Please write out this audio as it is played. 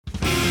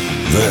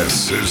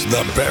This is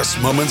the best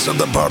moments of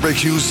the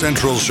BBQ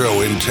Central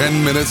Show in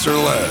 10 minutes or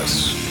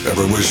less.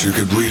 Ever wish you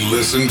could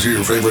re-listen to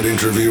your favorite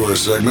interview or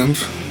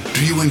segment?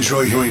 Do you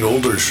enjoy hearing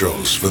older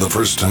shows for the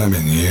first time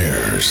in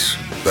years?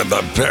 Then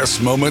the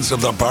best moments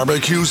of the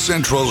BBQ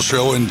Central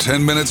Show in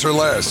 10 minutes or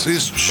less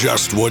is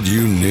just what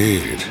you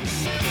need.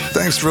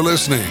 Thanks for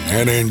listening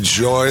and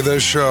enjoy the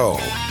show.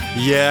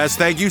 Yes,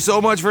 thank you so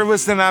much for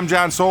listening. I'm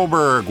John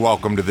Solberg.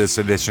 Welcome to this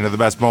edition of the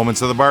best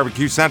moments of the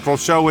BBQ Central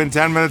Show in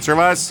 10 minutes or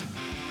less.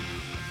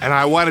 And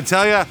I want to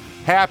tell you,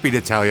 happy to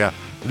tell you,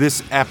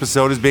 this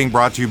episode is being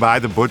brought to you by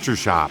The Butcher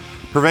Shop,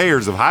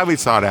 purveyors of highly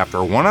sought-after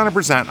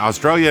 100%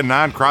 Australian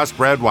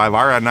non-crossbred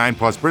Wylara 9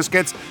 Plus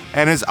briskets,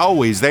 and as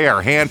always, they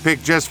are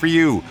handpicked just for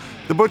you.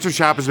 The Butcher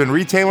Shop has been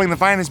retailing the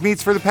finest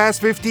meats for the past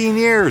 15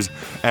 years.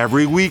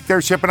 Every week,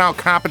 they're shipping out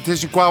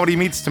competition-quality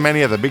meats to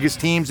many of the biggest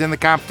teams in the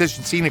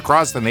competition scene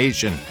across the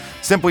nation.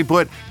 Simply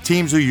put,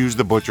 teams who use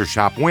The Butcher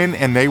Shop win,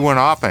 and they win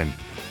often.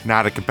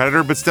 Not a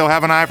competitor, but still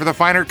have an eye for the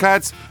finer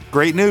cuts?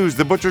 Great news,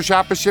 The Butcher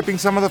Shop is shipping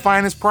some of the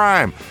finest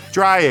prime,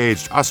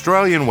 dry-aged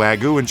Australian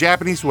Wagyu and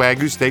Japanese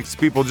Wagyu steaks to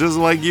people just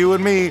like you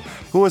and me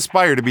who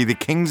aspire to be the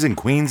kings and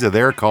queens of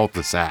their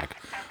cul-de-sac.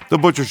 The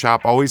Butcher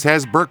Shop always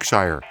has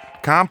Berkshire,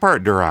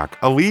 Compart Duroc,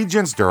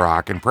 Allegiance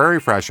Duroc, and Prairie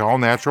Fresh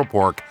all-natural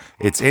pork.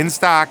 It's in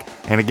stock,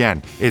 and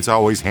again, it's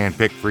always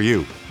handpicked for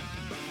you.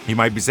 You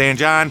might be saying,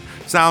 John,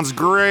 sounds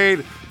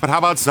great, but how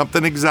about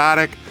something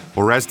exotic?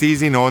 Well, rest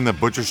easy knowing the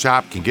Butcher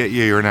Shop can get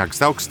you your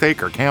next elk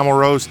steak or camel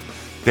roast.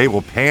 They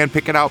will pan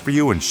pick it out for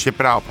you and ship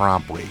it out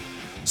promptly.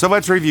 So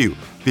let's review.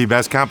 The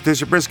best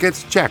competition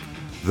briskets? Check.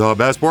 The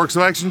best pork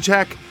selection?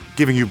 Check.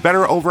 Giving you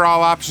better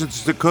overall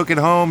options to cook at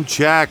home?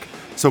 Check.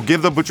 So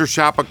give the Butcher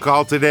Shop a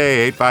call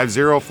today,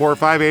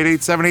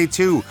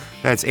 850-458-8782.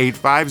 That's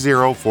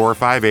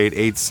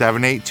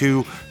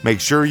 850-458-8782. Make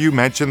sure you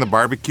mention the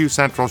BBQ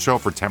Central Show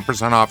for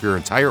 10% off your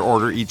entire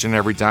order each and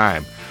every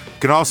time.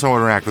 You can also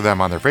interact with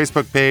them on their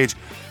Facebook page,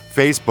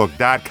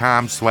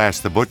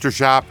 facebook.com/The Butcher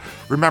Shop.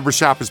 Remember,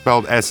 shop is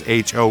spelled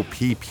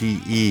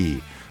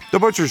S-H-O-P-P-E. The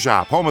Butcher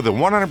Shop, home of the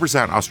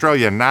 100%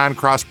 Australian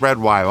non-crossbred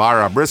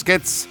Wylara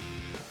briskets.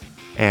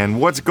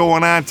 And what's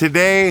going on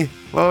today?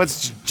 Well,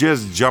 let's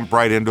just jump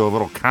right into a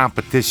little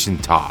competition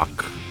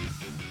talk.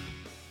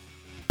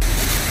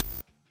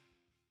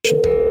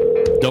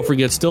 Don't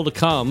forget, still to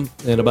come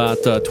in about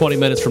 20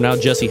 minutes from now,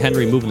 Jesse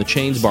Henry moving the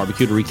Chains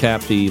barbecue to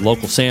recap the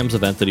local Sam's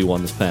event that he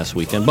won this past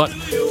weekend. But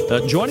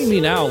joining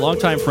me now, a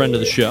longtime friend of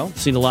the show,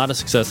 seen a lot of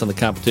success on the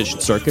competition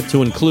circuit,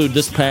 to include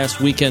this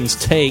past weekend's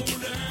take.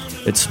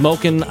 It's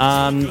Smoking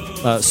on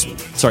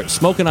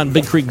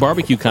Big Creek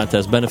Barbecue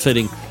Contest,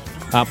 benefiting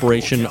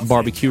Operation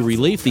Barbecue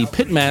Relief, the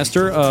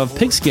pitmaster of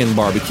Pigskin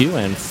Barbecue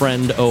and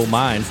friend o'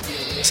 mine,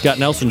 Scott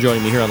Nelson,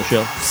 joining me here on the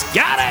show.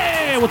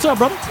 Scotty! What's up,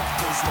 brother?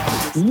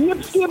 Yip,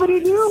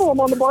 skibbity doo. I'm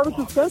on the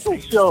Barbecue Central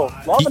Show.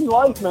 Loving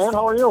life, man.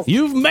 How are you?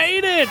 You've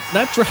made it.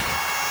 That's right.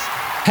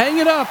 Hang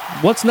it up.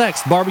 What's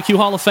next? Barbecue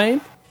Hall of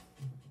Fame?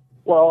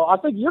 Well, I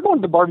think you're going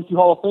to the Barbecue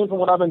Hall of Fame from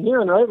what I've been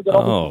hearing, right? We got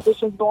all these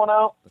petitions going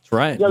out. That's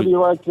right. You got to be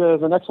like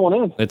the next one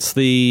in. It's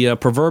the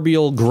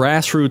proverbial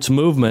grassroots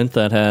movement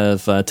that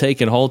have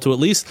taken hold to at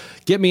least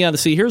get me on the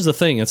seat. Here's the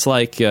thing. It's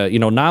like,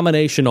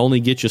 nomination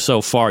only gets you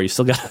so far. You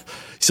still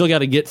got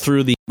to get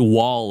through the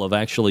wall of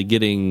actually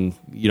getting,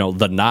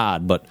 the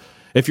nod. But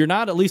if you're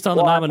not at least on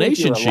the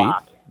nomination sheet,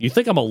 you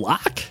think I'm a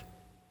lock?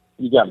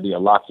 You got to be a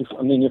lock.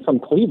 You're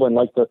from Cleveland,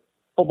 like the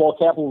football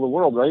capital of the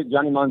world, right?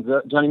 Johnny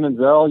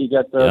Manziel, you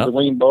got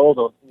Dwayne Bowe,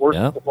 the worst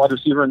wide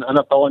receiver in the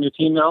NFL on your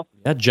team now.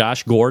 Yeah,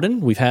 Josh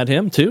Gordon, we've had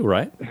him too,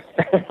 right?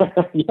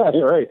 Yeah,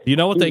 you're right. You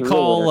know what they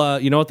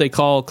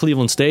call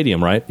Cleveland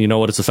Stadium, right? You know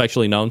what it's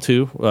affectionately known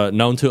to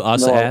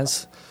us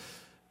as?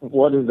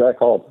 What is that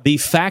called? The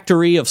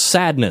Factory of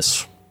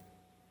Sadness.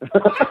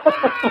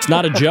 It's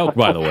not a joke,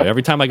 by the way.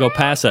 Every time I go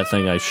past that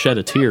thing, I shed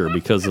a tear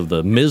because of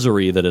the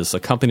misery that has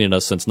accompanied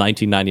us since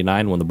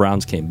 1999 when the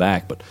Browns came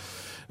back. But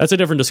that's a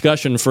different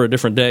discussion for a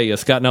different day.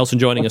 Scott Nelson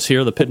joining us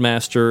here, the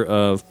pitmaster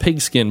of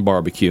Pigskin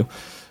Barbecue.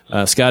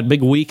 Scott,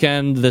 big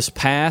weekend this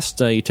past.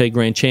 You take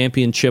grand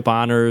championship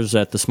honors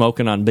at the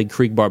Smoking on Big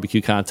Creek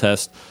Barbecue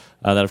Contest.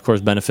 That, of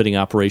course, benefiting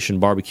Operation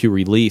Barbecue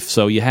Relief.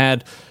 So you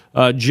had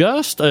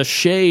just a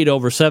shade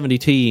over 70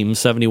 teams,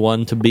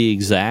 71 to be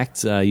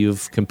exact.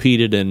 You've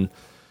competed in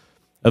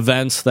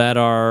events that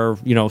are,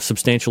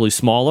 substantially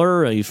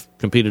smaller. You've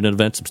competed in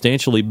events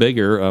substantially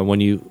bigger.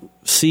 When you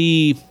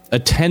see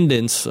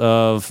attendance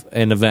of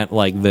an event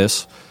like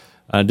this,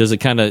 does it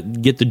kind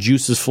of get the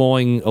juices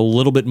flowing a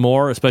little bit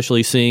more,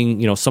 especially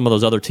seeing, some of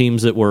those other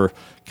teams that were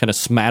kind of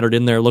smattered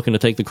in there looking to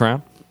take the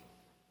crown?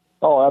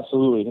 Oh,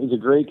 absolutely. It was a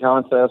great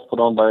contest put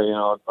on by,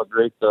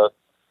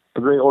 a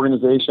great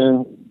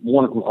organization,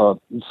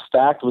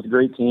 stacked with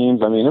great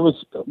teams.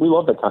 We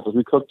love that contest.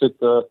 We cooked it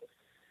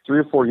 3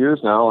 or 4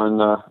 years now,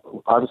 and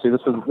obviously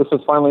this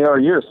is finally our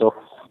year. So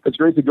it's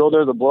great to go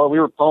there. We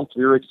were pumped.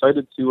 We were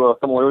excited to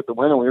come away with the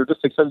win, and we were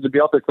just excited to be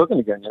out there cooking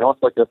again.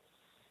 It's like you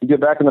get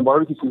back in the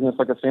barbecue season. It's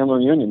like a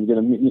family reunion. You get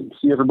to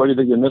see everybody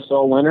that you missed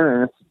all winter,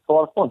 and it's a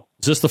lot of fun.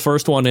 Is this the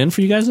first one in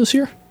for you guys this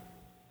year?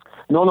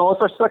 No,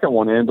 it's our second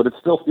one in, but it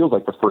still feels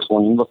like the first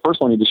one. The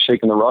first one, you're just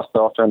shaking the rust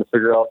off, trying to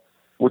figure out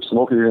which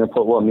smoker you're going to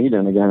put what meat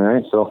in again,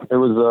 right? So it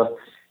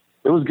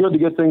was good to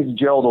get things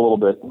gelled a little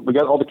bit. We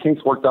got all the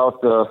kinks worked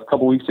out a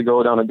couple weeks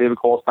ago down at David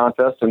Cole's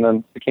contest, and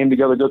then it came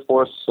together good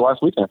for us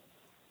last weekend.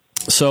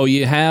 So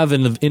you have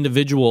in the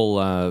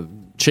individual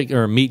chicken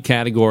or meat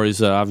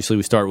categories. Obviously,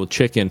 we start with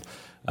chicken.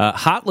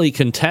 Hotly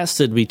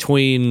contested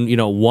between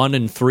 1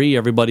 and 3.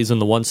 Everybody's in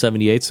the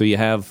 178, so you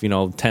have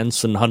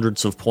tenths and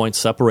hundreds of points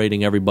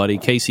separating everybody.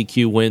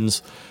 KCQ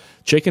wins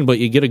chicken, but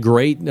you get a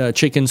great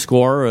chicken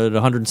score at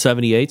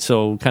 178,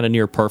 so kind of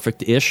near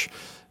perfect-ish.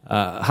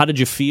 How did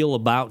you feel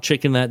about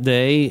chicken that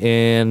day?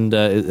 And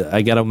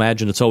I got to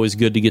imagine it's always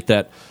good to get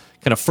that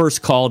kind of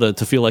first call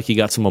to feel like you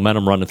got some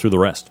momentum running through the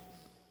rest.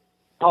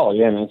 Oh,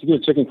 yeah, man. To get a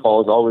chicken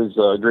call is always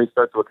a great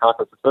start to a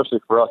contest, especially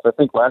for us. I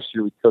think last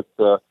year we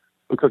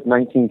cooked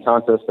 19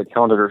 contests that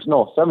counted,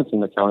 17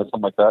 that counted,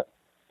 something like that.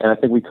 And I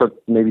think we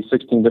cooked maybe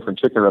 16 different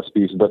chicken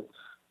recipes. But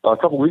a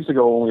couple of weeks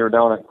ago when we were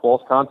down at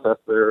Qual's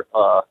contest there,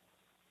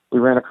 we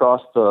ran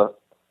across a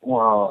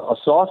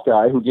sauce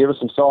guy who gave us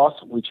some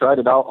sauce. We tried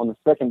it out on the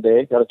second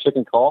day, got a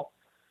chicken call.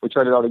 We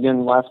tried it out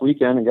again last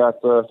weekend and got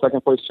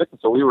second place chicken.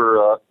 So we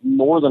were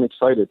more than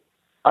excited.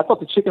 I thought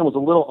the chicken was a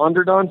little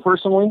underdone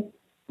personally,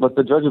 but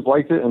the judges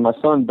liked it. And my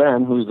son,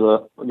 Ben, who's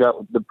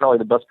probably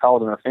the best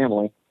paladin in our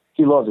family,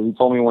 he loved it. He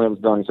told me when it was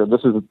done. He said,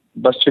 "This is the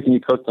best chicken you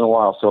cooked in a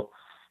while." So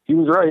he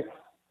was right.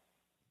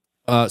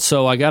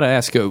 So I got to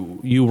ask,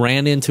 you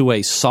ran into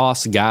a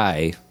sauce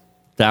guy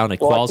down at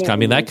Qual's. I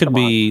mean, that could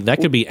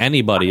be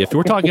anybody. If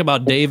we're talking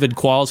about David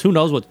Qual's, who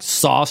knows what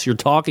sauce you're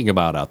talking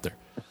about out there?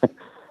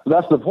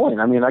 That's the point.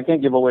 I mean, I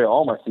can't give away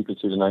all my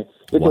secrets here tonight.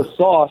 It's a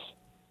sauce,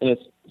 and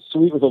it's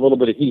sweet with a little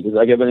bit of heat. Does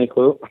that give any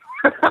clue?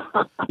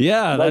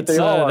 Yeah,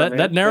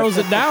 that narrows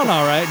it down.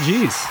 All right,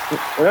 jeez.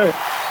 Right.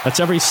 That's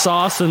every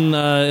sauce in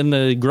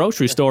the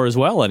grocery store as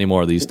well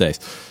anymore these days.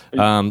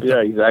 Yeah,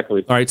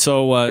 exactly. All right,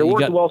 so it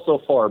worked well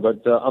so far,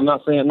 but I'm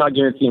not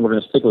guaranteeing we're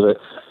going to stick with it.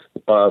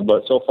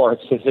 But so far,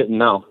 it's hitting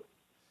now.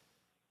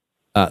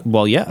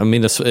 Well, yeah. I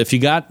mean, if you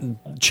got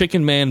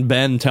Chicken Man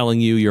Ben telling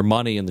you your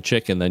money in the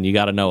chicken, then you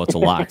got to know it's a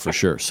lock for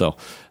sure. So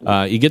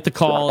you get the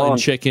call in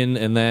chicken,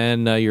 and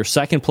then your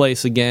second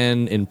place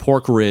again in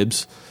pork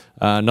ribs.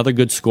 Another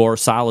good score,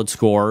 solid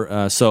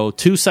score. So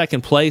 2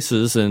 second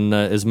places in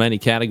as many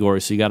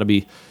categories. So you got to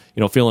be,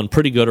 feeling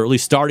pretty good, or at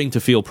least starting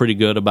to feel pretty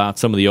good about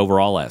some of the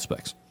overall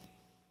aspects.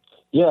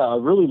 Yeah, I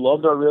really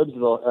loved our ribs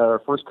at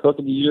our first cook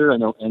of the year,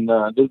 and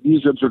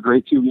these ribs are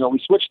great too.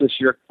 We switched this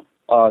year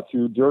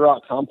to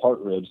Duroc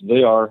Compart ribs.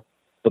 They are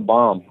the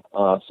bomb.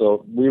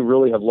 So we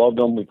really have loved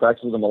them. We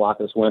practiced them a lot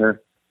this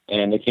winter,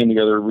 and they came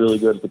together really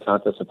good at the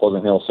contest at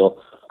Pleasant Hill.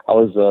 So I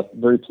was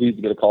very pleased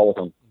to get a call with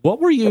them. What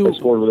were you? They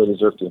scored where they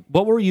deserved to.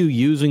 What were you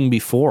using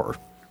before?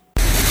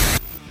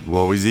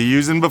 What was he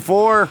using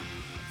before?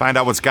 Find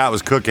out what Scott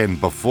was cooking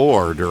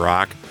before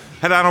Duroc.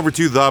 Head on over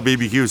to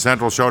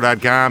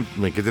thebbqcentralshow.com.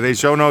 Link in today's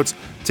show notes.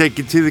 Take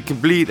you to the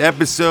complete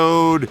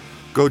episode.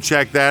 Go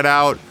check that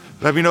out.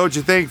 Let me know what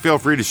you think. Feel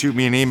free to shoot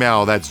me an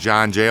email. That's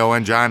John,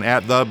 Jon, John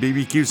at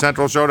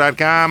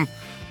thebbqcentralshow.com.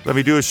 Let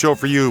me do a show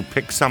for you.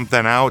 Pick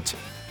something out.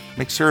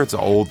 Make sure it's an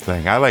old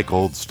thing. I like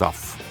old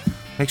stuff.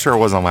 Make sure it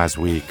wasn't last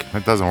week.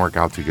 It doesn't work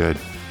out too good.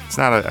 It's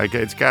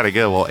got to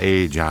get a little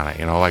age on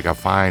it, like a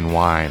fine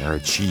wine or a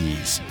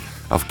cheese.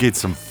 I'll get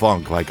some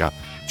funk like a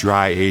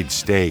dry aged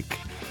steak.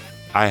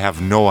 I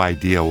have no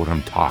idea what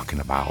I'm talking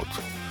about.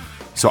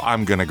 So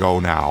I'm going to go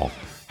now.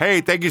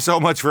 Hey, thank you so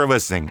much for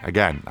listening.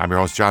 Again, I'm your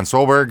host, John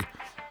Solberg.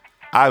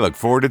 I look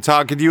forward to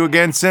talking to you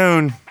again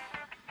soon.